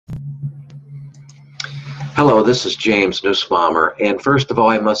Hello, this is James Nussbaumer, and first of all,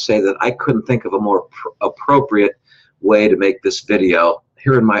 I must say that I couldn't think of a more appropriate way to make this video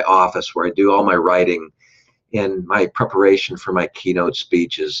here in my office where I do all my writing and my preparation for my keynote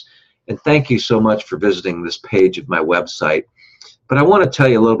speeches. And thank you so much for visiting this page of my website. But I want to tell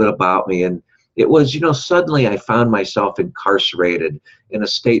you a little bit about me, and it was, suddenly I found myself incarcerated in a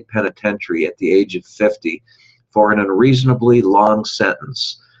state penitentiary at the age of 50 for an unreasonably long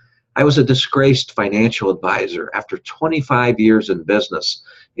sentence. I was a disgraced financial advisor after 25 years in business,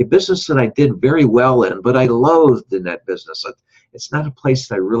 a business that I did very well in, but I loathed in that business. It's not a place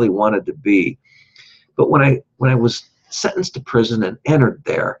that I really wanted to be. But when I was sentenced to prison and entered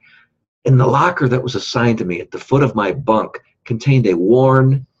there, in the locker that was assigned to me at the foot of my bunk contained a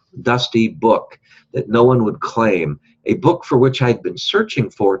worn, dusty book that no one would claim, a book for which I'd been searching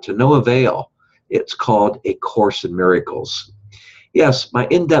for to no avail. It's called A Course in Miracles. Yes, my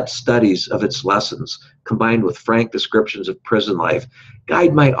in-depth studies of its lessons, combined with frank descriptions of prison life,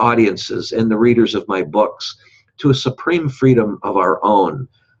 guide my audiences and the readers of my books to a supreme freedom of our own,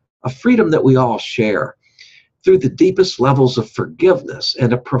 a freedom that we all share, through the deepest levels of forgiveness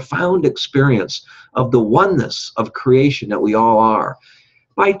and a profound experience of the oneness of creation that we all are.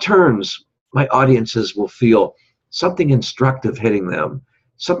 By turns, my audiences will feel something instructive hitting them,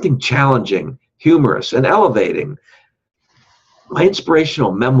 something challenging, humorous, and elevating. My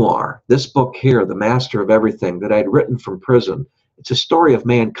inspirational memoir, this book here, The Master of Everything, that I'd written from prison, it's a story of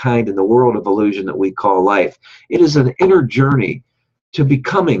mankind in the world of illusion that we call life. It is an inner journey to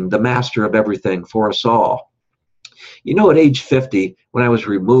becoming the master of everything for us all. At age 50, when I was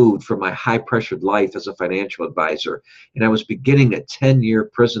removed from my high-pressured life as a financial advisor, and I was beginning a 10-year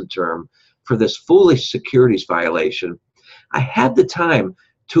prison term for this foolish securities violation, I had the time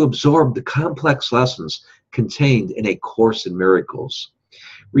to absorb the complex lessons contained in A Course in Miracles,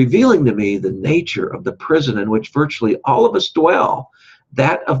 revealing to me the nature of the prison in which virtually all of us dwell,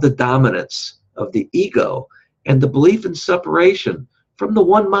 that of the dominance of the ego and the belief in separation from the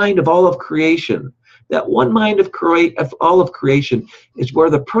one mind of all of creation. That one mind of all of creation is where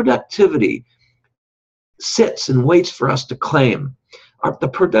the productivity sits and waits for us to claim. The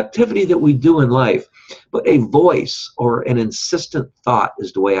productivity that we do in life, but a voice or an insistent thought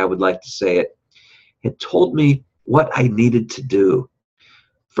is the way I would like to say it. It told me what I needed to do.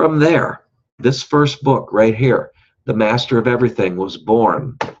 From there, this first book right here, The Master of Everything, was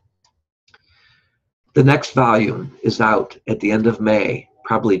born. The next volume is out at the end of May,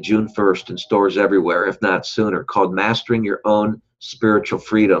 probably June 1st, in stores everywhere, if not sooner, called Mastering Your Own Spiritual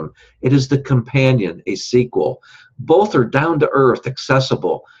Freedom. It is the companion, a sequel. Both are down to earth,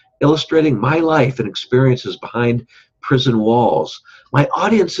 accessible, illustrating my life and experiences behind prison walls. My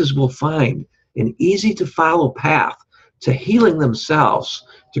audiences will find an easy to follow path to healing themselves,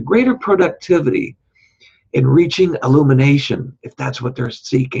 to greater productivity, in reaching illumination, if that's what they're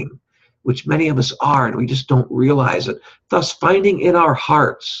seeking, which many of us are, and we just don't realize it. Thus, finding in our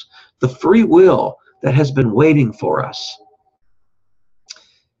hearts the free will that has been waiting for us.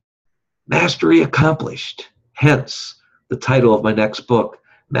 Mastery accomplished. Hence, the title of my next book,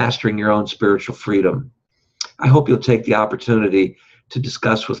 Mastering Your Own Spiritual Freedom. I hope you'll take the opportunity to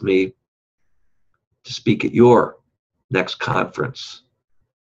discuss with me, to speak at your next conference.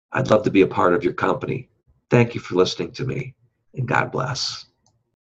 I'd love to be a part of your company. Thank you for listening to me, and God bless.